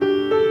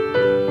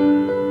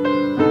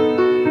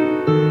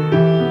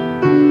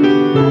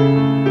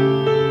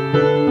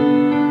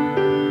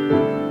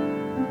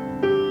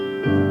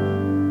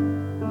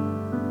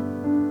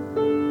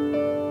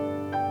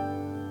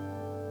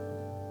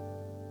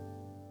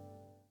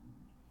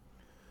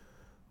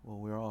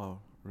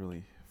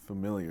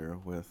familiar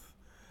with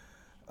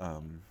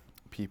um,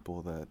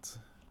 people that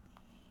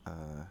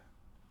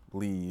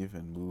leave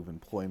and move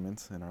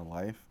employment in our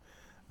life.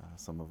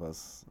 Some of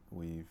us,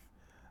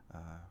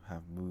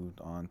 have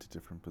moved on to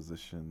different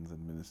positions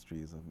and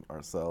ministries of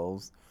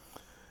ourselves.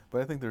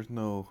 But I think there's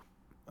no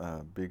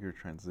bigger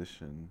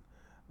transition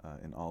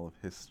in all of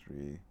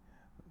history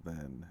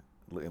than,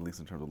 at least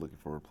in terms of looking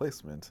for a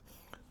replacement,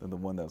 than the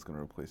one that was going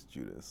to replace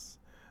Judas,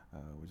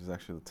 which is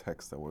actually the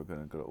text that we're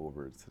going to go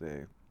over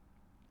today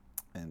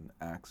in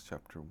Acts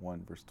chapter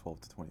 1, verse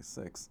 12 to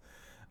 26.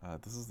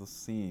 This is the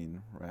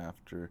scene right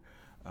after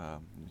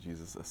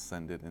Jesus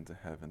ascended into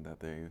heaven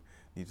that they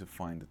need to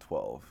find the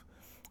 12.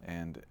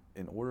 And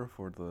in order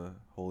for the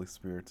Holy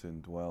Spirit to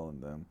indwell in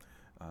them,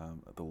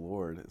 the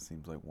Lord, it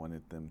seems like,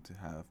 wanted them to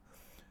have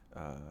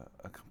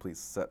a complete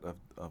set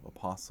of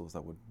apostles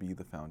that would be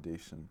the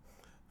foundation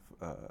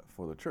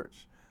for the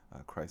church.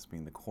 Christ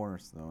being the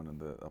cornerstone and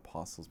the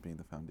apostles being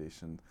the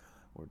foundation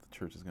where the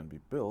church is going to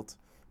be built.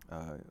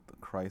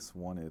 Christ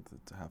wanted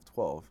to have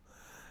 12.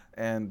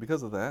 And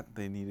because of that,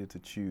 they needed to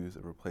choose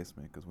a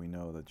replacement, because we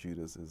know that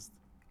Judas is,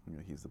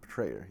 he's the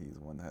betrayer. He's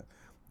the one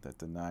that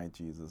denied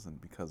Jesus, and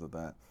because of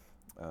that,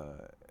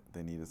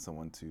 they needed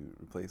someone to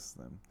replace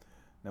them.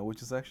 Now,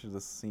 which is actually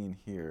the scene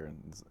here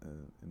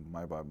in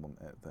my Bible,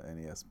 the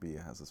NASB,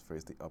 it has this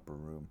phrase, the upper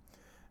room.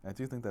 And I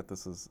do think that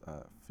this is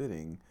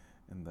fitting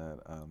in that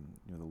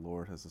the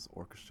Lord has just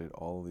orchestrated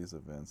all of these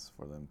events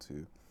for them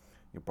to,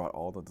 brought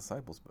all the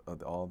disciples,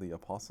 all the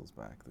apostles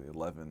back, the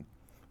 11,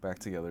 back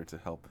together to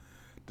help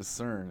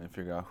discern and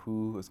figure out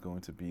who is going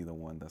to be the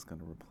one that's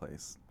going to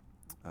replace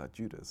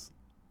Judas.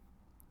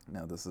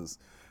 Now, this is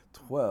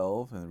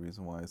 12, and the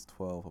reason why it's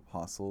 12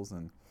 apostles,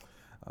 and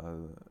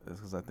is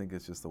because I think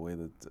it's just the way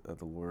that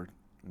the Lord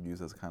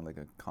uses kind of like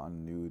a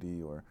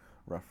continuity or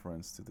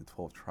reference to the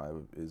 12 tribe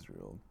of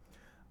Israel.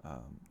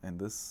 And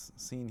this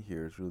scene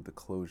here is really the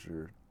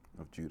closure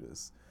of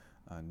Judas.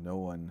 No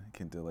one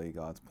can delay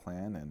God's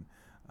plan, and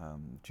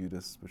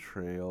Judas'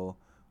 betrayal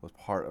was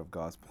part of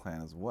God's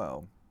plan as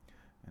well.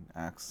 In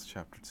Acts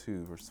chapter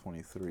 2, verse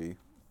 23, it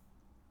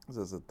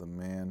says that the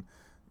man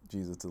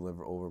Jesus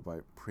delivered over by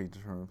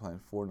predetermined plan,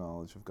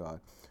 foreknowledge of God,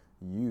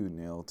 you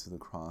nailed to the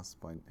cross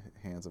by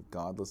hands of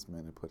godless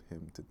men and put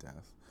him to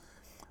death.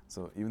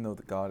 So even though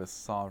God is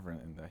sovereign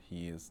in that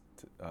he is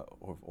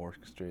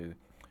orchestrated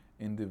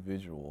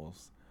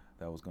individuals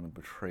that was going to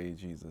betray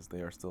Jesus,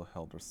 they are still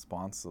held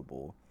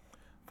responsible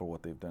for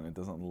what they've done. It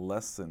doesn't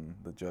lessen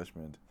the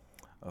judgment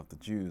of the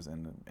Jews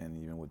and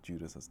even what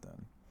Judas has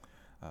done.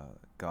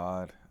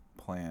 God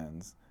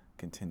plans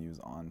continues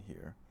on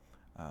here.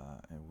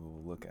 And we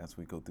will look as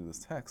we go through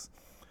this text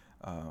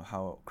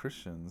how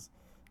Christians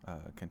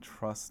can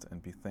trust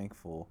and be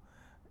thankful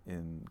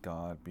in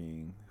God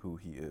being who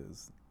he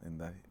is, and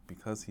that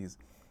because he's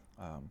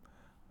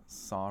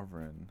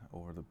sovereign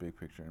over the big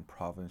picture and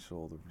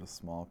providential over the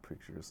small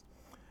pictures,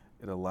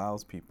 it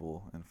allows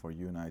people and for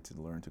you and I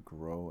to learn to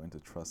grow and to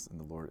trust in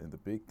the Lord in the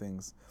big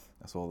things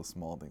as well as the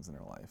small things in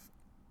our life.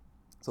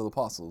 So the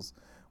apostles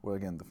were,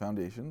 again, the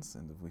foundations,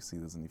 and we see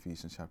this in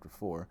Ephesians chapter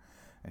 4.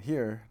 And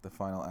here, the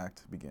final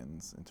act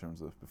begins in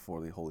terms of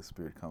before the Holy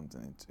Spirit comes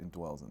and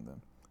indwells in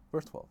them.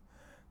 Verse 12.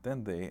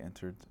 Then they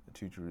entered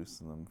to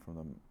Jerusalem from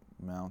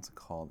the mount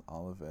called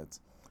Olivet,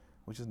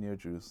 which is near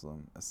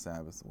Jerusalem, a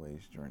Sabbath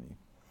wage journey.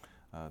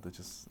 That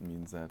just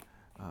means that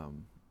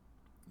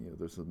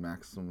there's a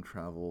maximum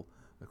travel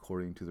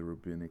according to the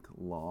rabbinic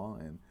law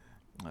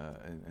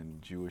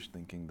and Jewish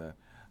thinking that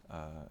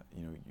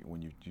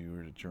when you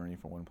do a journey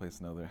from one place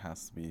to another, it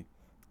has to be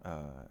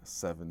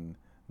 7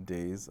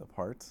 days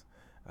apart.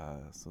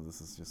 So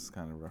this is just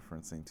kind of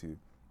referencing to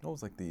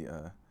almost like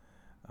the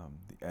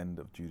end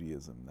of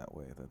Judaism that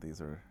way.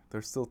 That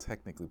they're still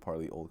technically part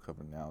of the Old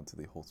Covenant now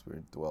until the Holy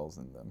Spirit dwells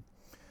in them.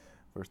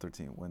 Verse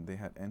 13. When they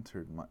had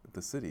entered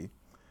the city,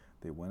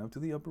 they went up to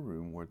the upper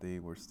room where they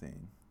were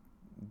staying.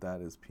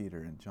 That is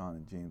Peter and John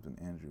and James and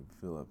Andrew,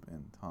 Philip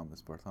and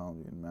Thomas,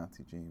 Bartholomew and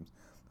Matthew, James,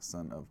 the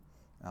son of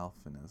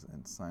Alphaeus,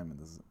 and Simon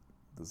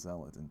the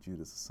Zealot, and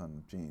Judas, the son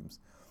of James.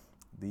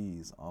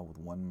 These, all with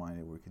one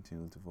mind, were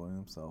continually devoting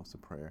themselves to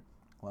prayer,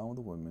 along with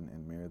the women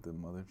and Mary, the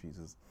mother of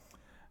Jesus,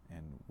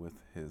 and with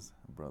his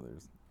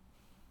brothers.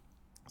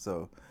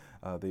 So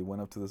they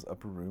went up to this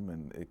upper room,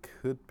 and it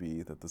could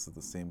be that this is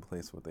the same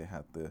place where they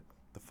had the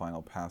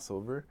final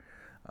Passover.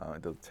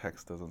 The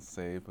text doesn't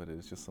say, but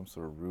it's just some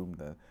sort of room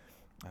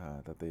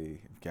that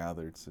they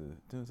gathered to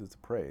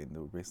pray, and they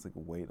would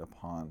basically wait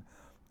upon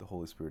the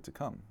Holy Spirit to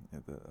come.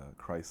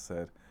 Christ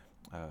said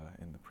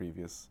in the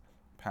previous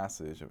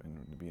passage, in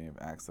the beginning of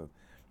Acts,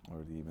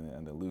 or even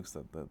in the Luke,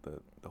 that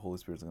the Holy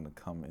Spirit is going to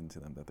come into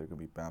them, that they're going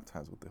to be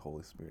baptized with the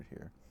Holy Spirit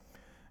here.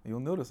 And you'll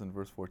notice in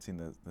verse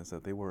 14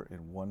 that they were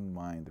in one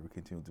mind, they were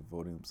continually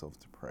devoting themselves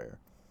to prayer.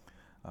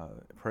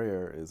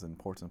 Prayer is an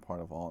important part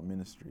of all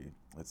ministry.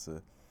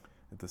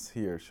 This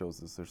here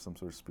shows us there's some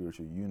sort of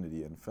spiritual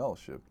unity and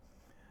fellowship.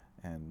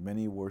 And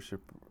many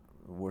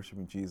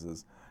worshiping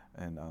Jesus,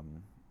 and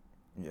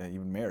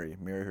even Mary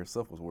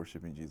herself was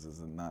worshiping Jesus,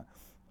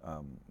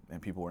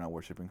 and people were not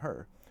worshiping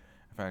her.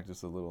 In fact,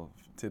 just a little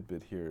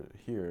tidbit here.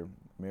 Here,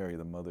 Mary,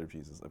 the mother of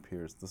Jesus,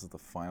 appears. This is the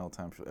final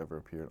time she'll ever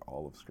appear in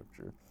all of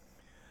Scripture,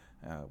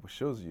 which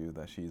shows you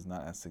that she is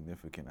not as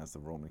significant as the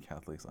Roman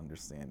Catholics'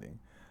 understanding.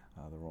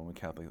 The Roman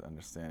Catholic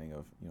understanding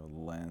of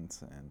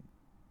Lent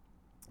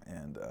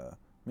and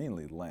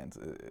mainly Lent,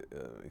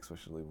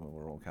 especially when the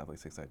Roman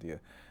Catholics takes idea,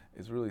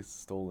 is really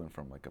stolen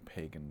from like a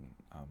pagan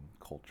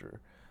culture.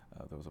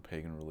 There was a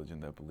pagan religion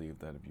that believed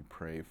that if you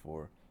pray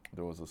for,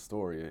 there was a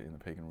story in the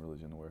pagan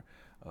religion where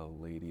a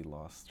lady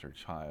lost her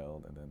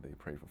child and then they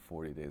prayed for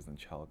 40 days and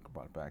the child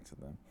brought back to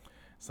them.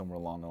 Somewhere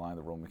along the line,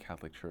 the Roman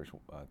Catholic Church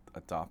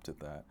adopted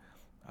that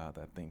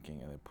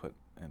thinking,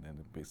 and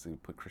then basically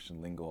put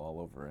Christian lingo all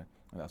over it,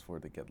 and that's where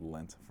they get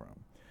Lent from.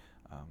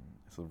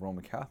 So the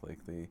Roman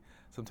Catholic, they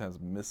sometimes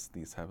miss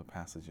these type of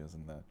passages,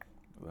 and that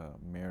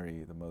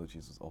Mary, the mother of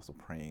Jesus, was also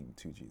praying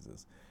to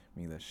Jesus,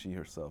 meaning that she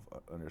herself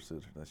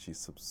understood that she's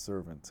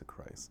subservient to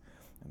Christ,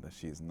 and that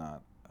she is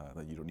not,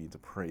 that you don't need to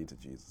pray to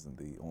Jesus, and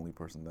the only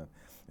person that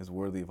is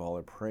worthy of all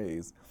our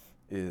praise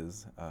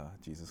is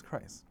Jesus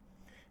Christ.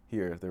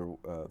 Here, the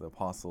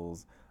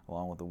apostles,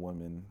 along with the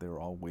women, they were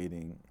all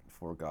waiting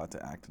for God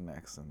to act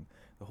next, and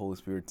the Holy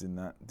Spirit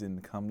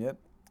didn't come yet,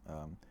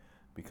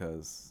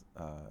 because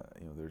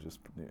he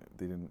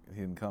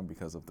didn't come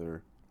because of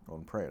their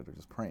own prayer. They're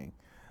just praying.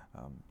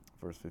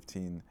 Verse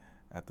 15,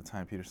 at the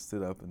time Peter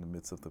stood up in the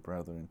midst of the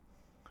brethren,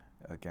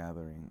 a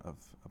gathering of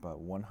about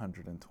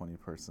 120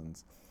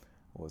 persons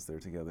was there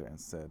together, and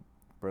said,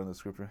 "Brethren, the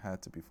scripture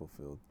had to be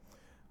fulfilled,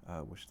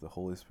 which the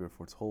Holy Spirit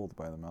foretold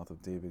by the mouth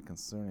of David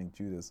concerning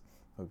Judas,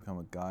 who had become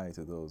a guide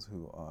to those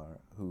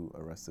who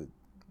arrested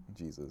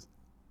Jesus."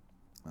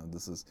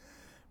 This is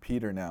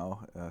Peter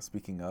now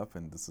speaking up,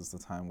 and this is the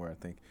time where I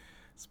think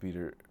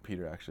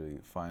Peter actually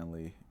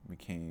finally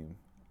became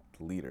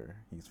the leader.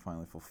 He's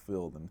finally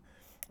fulfilled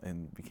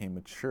and became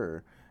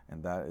mature,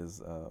 and that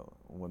is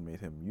what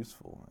made him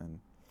useful. And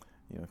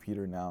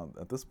Peter now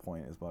at this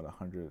point is about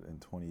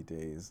 120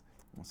 days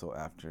or so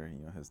after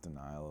his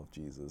denial of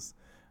Jesus.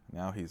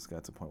 Now he's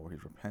got to the point where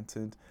he's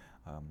repentant.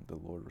 The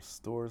Lord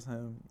restores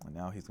him, and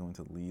now he's going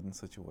to lead in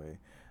such a way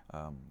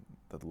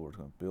that the Lord is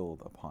going to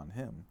build upon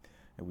him.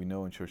 And we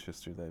know in church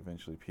history that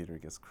eventually Peter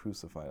gets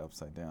crucified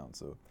upside down.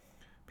 So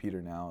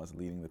Peter now, as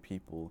leading the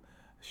people,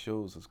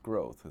 shows his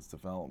growth, his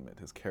development,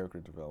 his character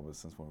development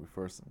since when we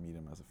first meet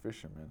him as a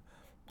fisherman,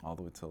 all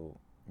the way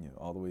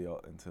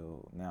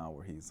until now,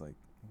 where he's like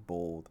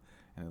bold,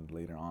 and then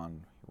later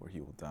on where he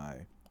will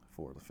die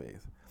for the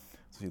faith.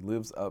 So he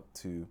lives up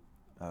to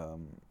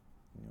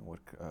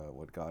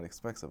what God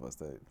expects of us,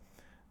 that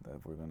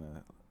we're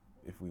gonna,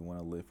 if we want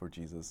to live for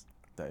Jesus,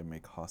 that it may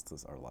cost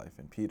us our life.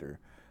 And Peter,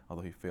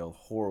 although he failed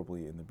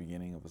horribly in the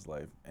beginning of his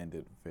life,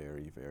 ended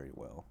very, very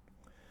well.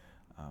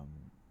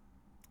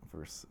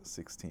 Verse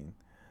 16.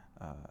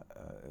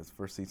 As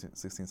verse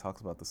 16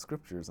 talks about the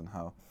scriptures and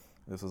how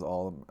this was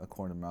all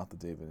according to the mouth of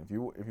David. If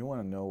you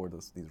want to know where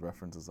these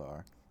references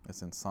are,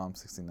 it's in Psalm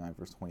 69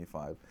 verse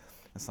 25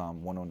 and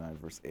Psalm 109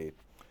 verse 8.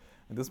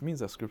 And this means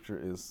that scripture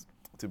is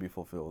to be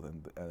fulfilled,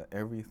 and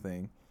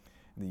everything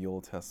in the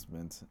Old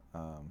Testament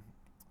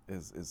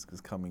is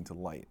coming to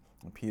light.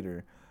 And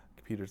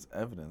Peter's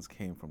evidence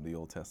came from the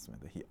Old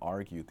Testament, that he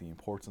argued the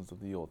importance of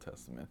the Old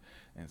Testament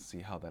and see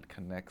how that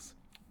connects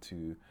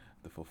to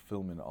the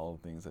fulfillment of all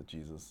the things that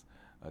Jesus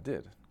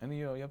did. And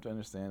you have to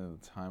understand,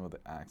 at the time of the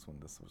Acts when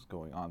this was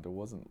going on,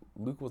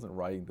 Luke wasn't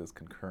writing this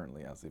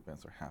concurrently as the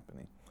events are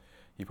happening.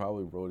 He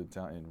probably wrote it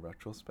down in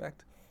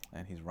retrospect,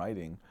 and he's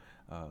writing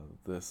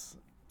this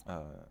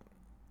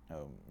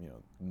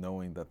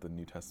knowing that the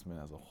New Testament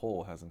as a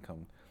whole hasn't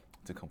come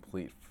to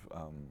complete,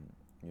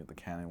 the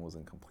canon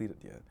wasn't completed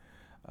yet.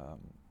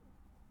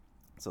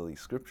 So the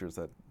scriptures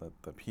that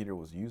Peter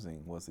was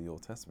using was the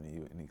Old Testament,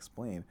 and he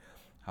explained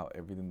how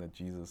everything that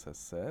Jesus has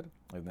said,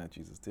 everything that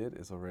Jesus did,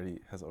 has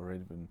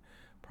already been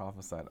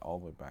prophesied all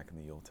the way back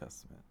in the Old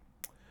Testament.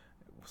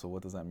 So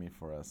what does that mean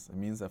for us? It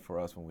means that for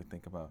us, when we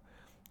think about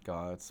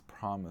God's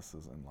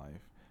promises in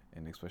life,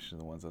 and especially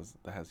the ones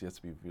that has yet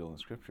to be revealed in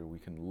Scripture, we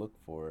can look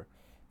for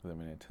them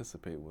and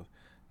anticipate with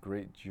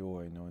great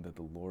joy, knowing that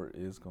the Lord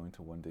is going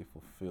to one day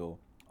fulfill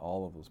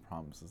all of those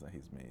promises that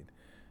He's made.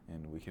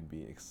 And we can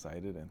be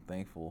excited and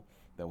thankful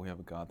that we have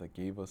a God that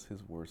gave us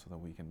His word so that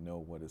we can know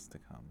what is to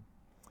come.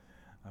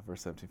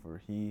 Verse 17,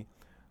 for He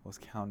was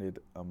counted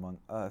among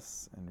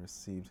us and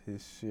received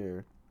His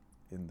share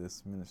in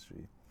this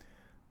ministry.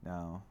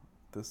 Now,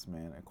 this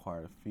man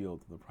acquired a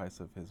field at the price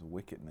of his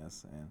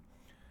wickedness, and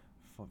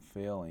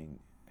failing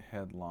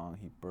headlong,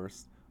 he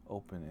burst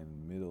open in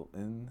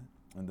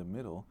the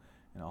middle,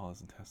 and all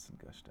his intestine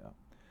gushed out.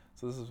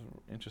 So this is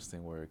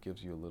interesting, where it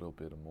gives you a little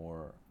bit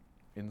more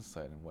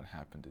insight in what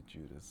happened to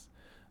Judas.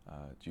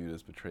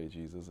 Judas betrayed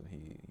Jesus, and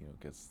he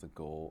gets the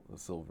gold, the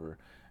silver,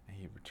 and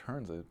he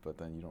returns it, but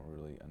then you don't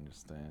really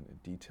understand in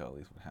detail at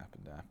least what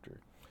happened after.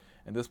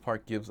 And this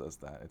part gives us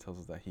that. It tells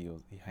us that he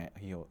was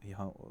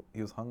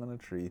hung on a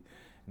tree,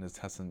 and his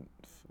intestine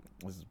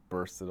was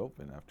bursted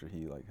open after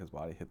his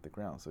body hit the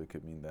ground. So it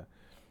could mean that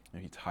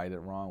he tied it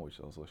wrong, which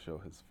also show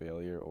his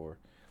failure, or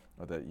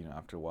or that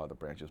after a while the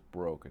branch just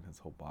broke and his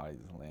whole body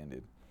just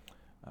landed.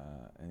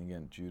 And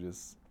again,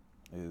 Judas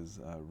is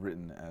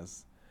written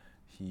as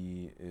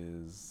he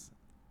is,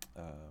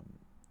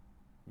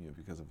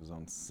 because of his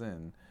own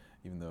sin,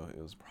 even though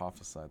it was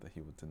prophesied that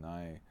he would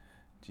deny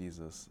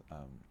Jesus,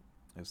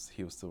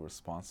 he was still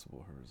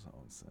responsible for his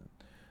own sin.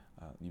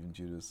 Even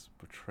Judas'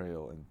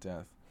 betrayal and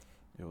death,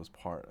 it was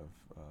part of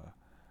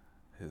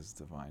his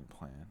divine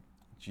plan.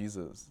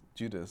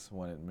 Judas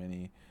wanted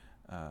many.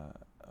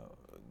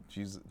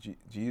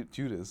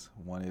 Judas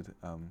wanted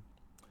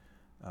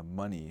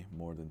money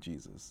more than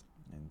Jesus,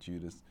 and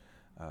Judas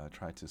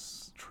tried to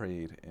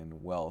trade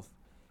in wealth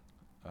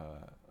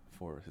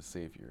for his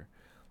Savior.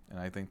 And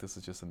I think this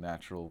is just a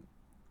natural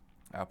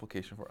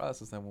application for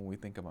us, is that when we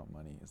think about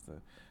money, is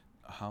that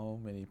how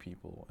many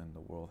people in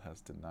the world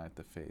has denied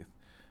the faith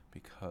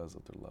because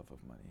of their love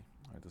of money.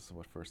 Right? This is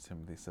what 1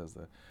 Timothy says,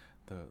 that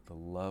the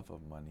love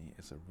of money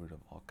is a root of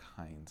all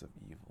kinds of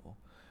evil.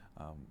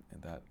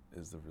 And that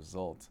is the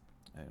result,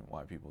 and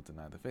why people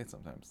deny the faith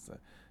sometimes,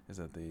 is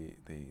that they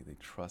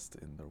trust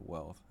in their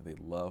wealth. They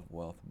love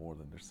wealth more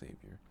than their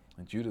Savior.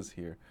 And Judas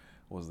here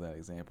was that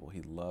example.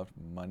 He loved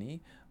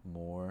money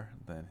more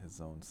than his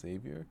own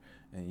Savior.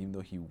 And even though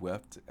he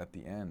wept at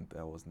the end,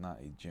 that was not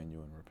a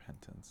genuine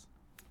repentance.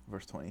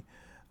 Verse 20,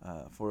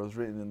 for it was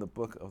written in the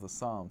book of the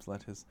Psalms,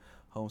 let his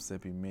homestead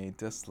be made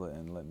desolate,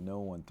 and let no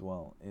one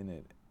dwell in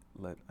it.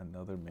 Let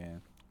another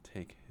man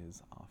take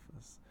his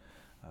office.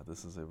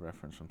 This is a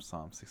reference from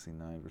Psalm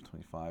 69, verse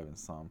 25, and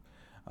Psalm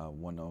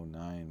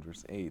 109,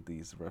 verse 8.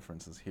 These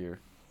references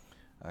here,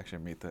 actually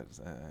I made that,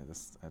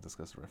 I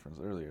discussed a reference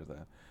earlier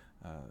that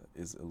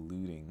is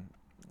alluding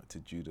to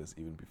Judas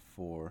even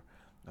before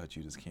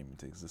Judas came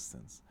into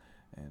existence.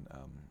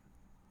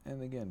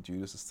 And again,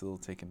 Judas is still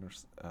taking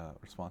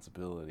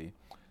responsibility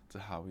to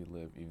how he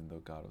lived, even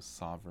though God was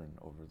sovereign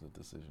over the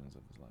decisions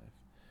of his life.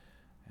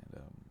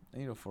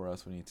 And for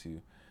us, we need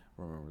to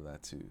remember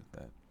that too,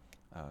 that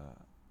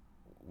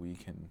we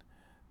can,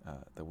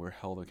 that we're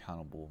held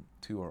accountable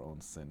to our own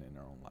sin in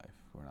our own life.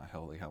 We're not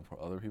held accountable for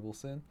other people's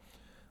sin.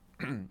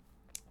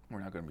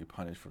 We're not going to be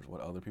punished for what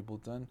other people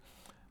have done.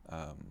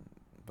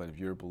 But if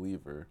you're a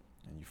believer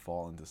and you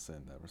fall into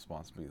sin, that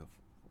responsibility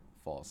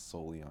falls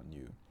solely on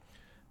you.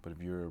 But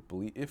if you're a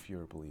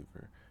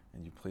believer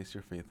and you place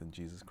your faith in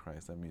Jesus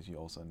Christ, that means you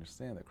also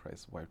understand that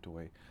Christ wiped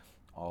away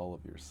all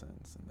of your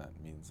sins. And that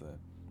means that,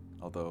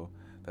 although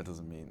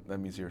that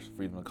means you're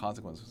free from the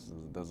consequences,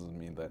 it doesn't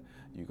mean that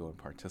you go and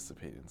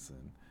participate in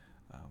sin.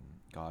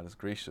 God is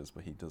gracious,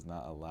 but he does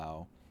not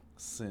allow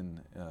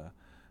sin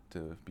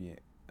to be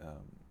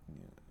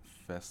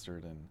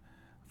festered and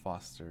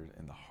fostered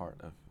in the heart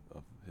of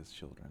his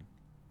children.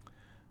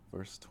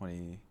 Verse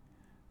 21.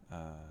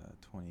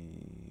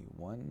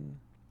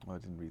 I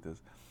didn't read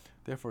this.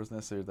 Therefore, it's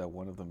necessary that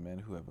one of the men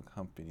who have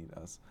accompanied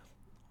us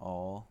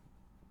all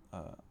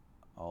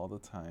the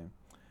time,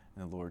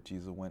 and the Lord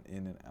Jesus went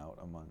in and out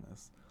among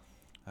us,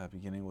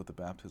 beginning with the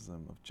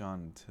baptism of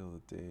John until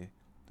the day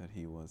that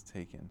he was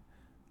taken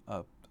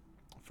up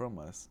from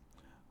us.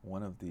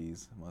 One of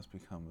these must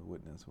become a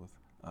witness with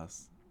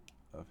us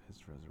of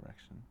his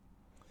resurrection.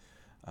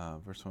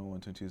 Verse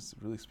 21, 22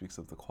 really speaks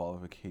of the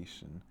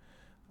qualification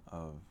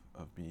of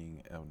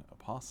being an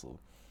apostle.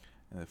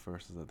 And the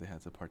first is that they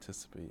had to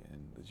participate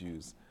in the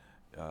Jews,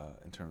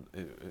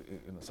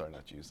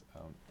 not Jews.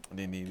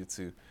 They needed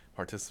to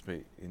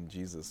participate in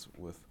Jesus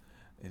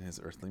in his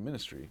earthly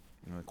ministry.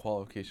 The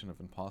qualification of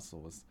an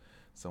apostle was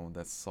someone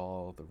that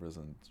saw the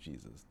risen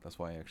Jesus. That's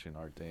why actually in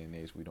our day and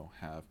age we don't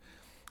have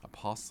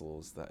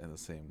apostles that in the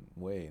same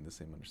way, in the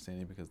same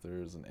understanding, because there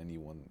isn't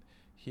anyone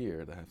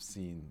here that have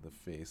seen the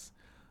face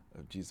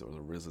of Jesus or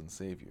the risen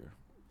Savior.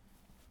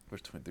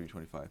 Verse 23,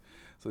 25.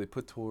 So they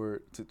put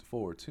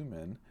forward two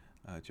men,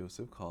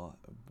 Joseph called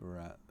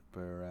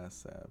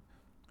Barasab,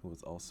 who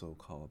was also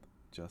called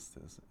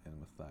Justus, and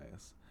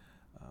Matthias.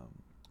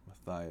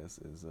 Matthias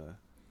is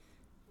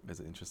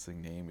an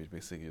interesting name. It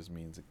basically just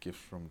means a gift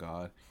from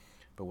God.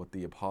 But what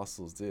the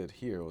apostles did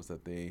here was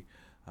that they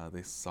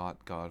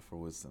sought God for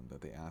wisdom,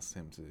 that they asked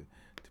him to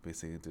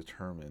basically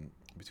determine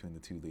between the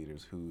two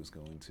leaders who is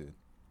going to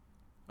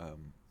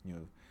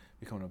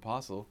become an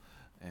apostle.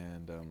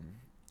 And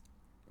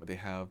they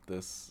have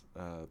this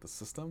the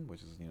system,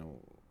 which is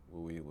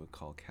what we would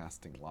call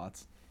casting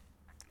lots,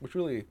 which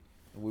really,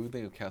 when we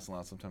think of casting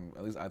lots, sometimes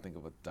at least I think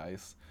of a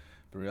dice,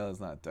 but reality is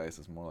not a dice.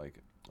 It's more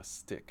like a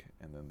stick,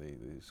 and then they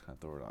just kind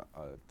of throw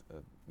it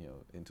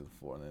into the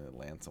floor, and then it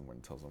lands somewhere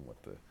and tells them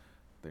what they're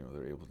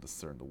able to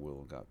discern the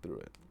will of God through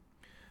it.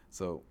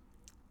 So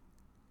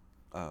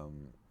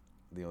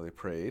they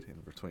prayed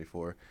in verse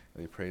 24,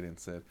 and they prayed and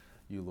said,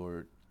 "You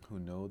Lord, who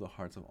know the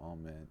hearts of all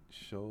men,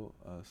 show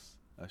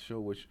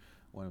which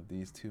one of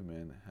these two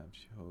men have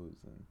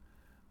chosen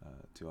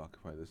to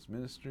occupy this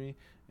ministry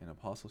and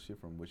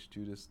apostleship from which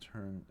Judas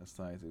turned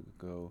aside to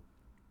go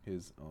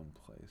his own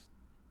place."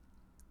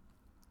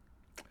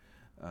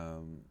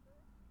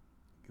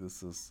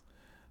 This is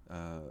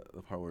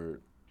the part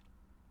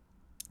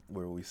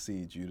where we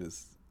see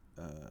Judas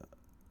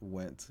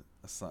went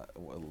aside,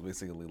 well,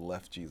 basically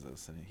left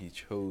Jesus, and he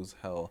chose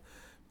hell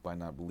by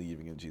not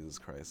believing in Jesus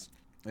Christ.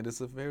 And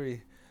it's a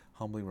very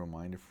humbling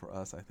reminder for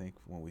us, I think,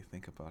 when we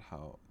think about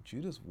how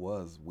Judas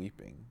was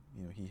weeping.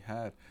 He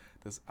had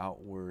this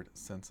outward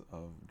sense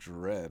of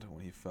dread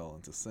when he fell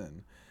into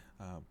sin.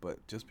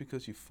 But just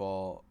because you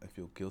fall and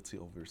feel guilty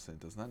over your sin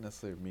does not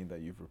necessarily mean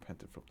that you've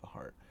repented from the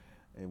heart.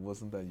 It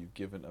wasn't that you've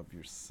given up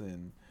your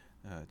sin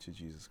to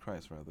Jesus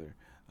Christ. Rather,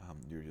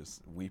 you're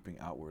just weeping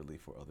outwardly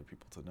for other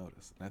people to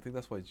notice. And I think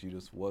that's why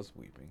Judas was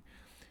weeping.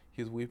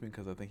 He was weeping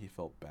because I think he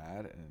felt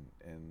bad,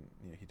 and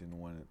he didn't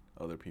want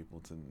other people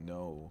to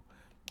know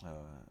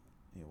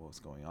what was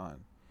going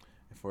on.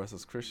 And for us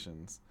as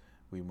Christians,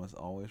 we must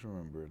always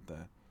remember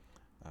that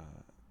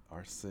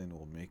our sin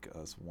will make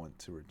us want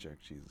to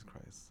reject Jesus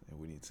Christ, and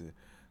we need to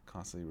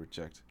constantly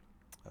reject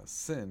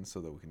sin so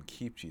that we can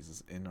keep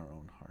Jesus in our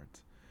own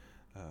heart.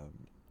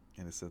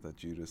 And it said that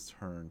Judas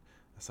turned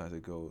aside to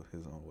go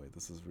his own way.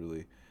 This is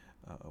really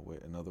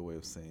another way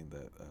of saying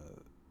that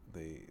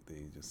they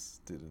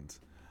just didn't,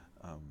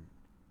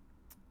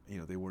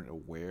 they weren't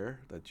aware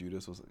that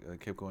Judas was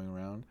kept going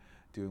around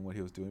doing what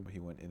he was doing, but he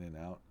went in and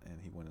out, and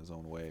he went his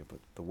own way. But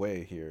the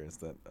way here is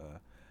that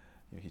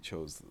he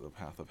chose the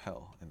path of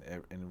hell,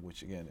 and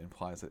which again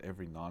implies that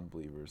every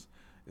non-believer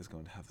is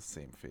going to have the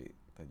same fate.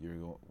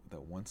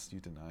 That once you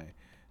deny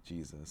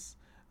Jesus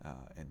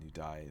and you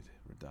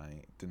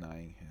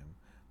denying him,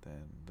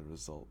 then the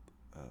result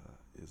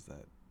is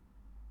that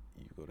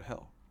you go to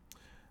hell.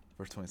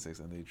 Verse 26,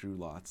 and they drew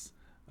lots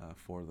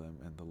for them,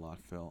 and the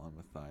lot fell on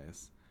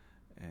Matthias,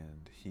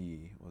 and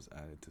he was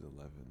added to the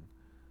 11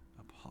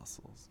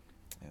 apostles.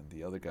 And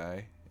the other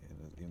guy,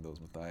 even though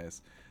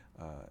Matthias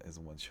is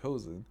the one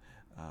chosen,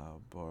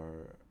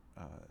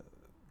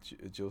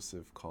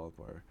 Joseph called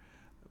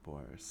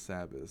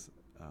Barsabbas,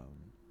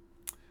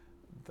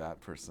 that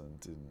person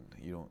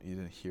you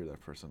didn't hear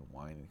that person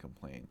whine and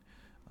complain.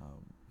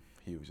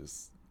 He was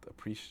just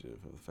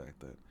appreciative of the fact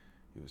that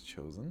he was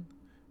chosen,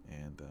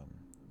 and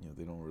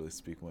they don't really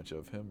speak much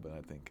of him, but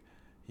I think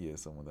he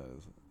is someone that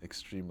is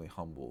extremely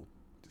humble,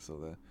 so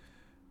that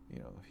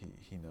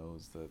he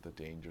knows the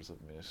dangers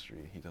of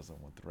ministry. He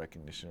doesn't want the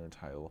recognition or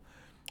title.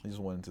 He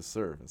just wanted to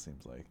serve, it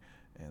seems like,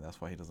 and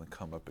that's why he doesn't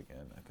come up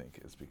again. I think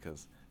it's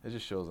because it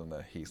just shows him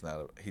that he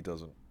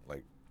doesn't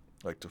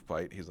like to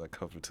fight. He's not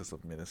covetous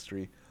of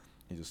ministry.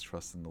 He just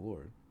trusts in the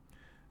Lord.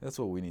 That's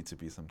what we need to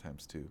be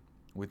sometimes too.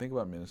 When we think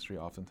about ministry,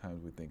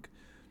 oftentimes we think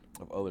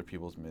of other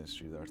people's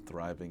ministry that are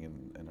thriving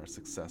and are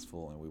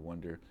successful, and we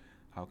wonder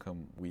how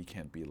come we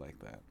can't be like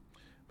that.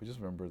 But just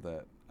remember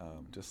that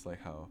just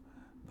like how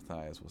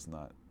Matthias was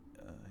not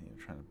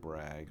trying to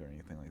brag or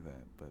anything like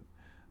that, but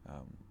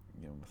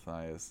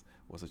Matthias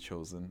was a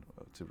chosen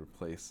to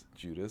replace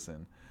Judas,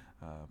 and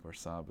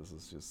Barsabbas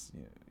is just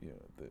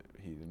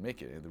he didn't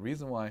make it. And the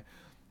reason why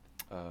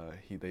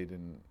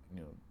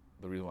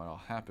the reason why it all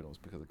happened was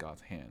because of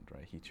God's hand,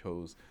 right? He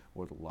chose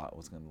where the lot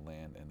was going to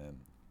land, and then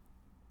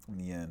in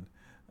the end,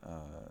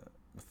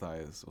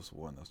 Matthias was the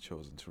one that was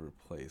chosen to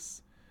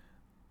replace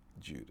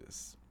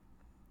Judas.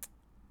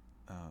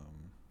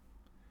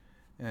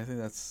 And I think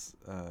that's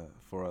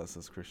for us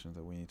as Christians,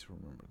 that we need to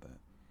remember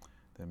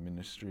that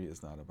ministry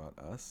is not about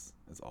us;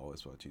 it's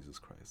always about Jesus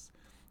Christ.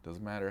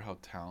 Doesn't matter how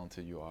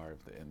talented you are,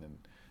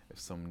 if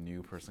some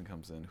new person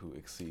comes in who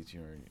exceeds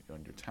you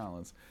on your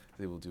talents,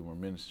 they will do more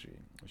ministry.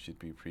 You should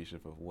be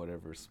appreciative of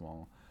whatever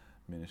small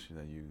ministry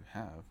that you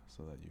have,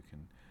 so that you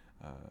can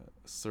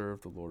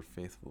serve the Lord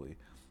faithfully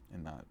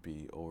and not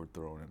be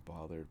overthrown and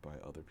bothered by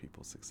other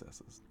people's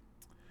successes.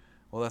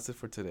 Well, that's it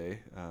for today.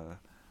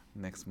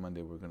 Next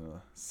Monday, we're going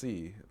to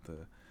see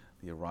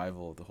the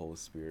arrival of the Holy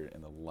Spirit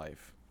in the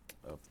life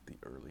of the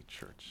early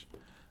church.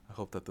 I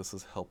hope that this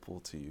is helpful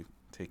to you.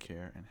 Take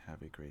care and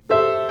have a great day.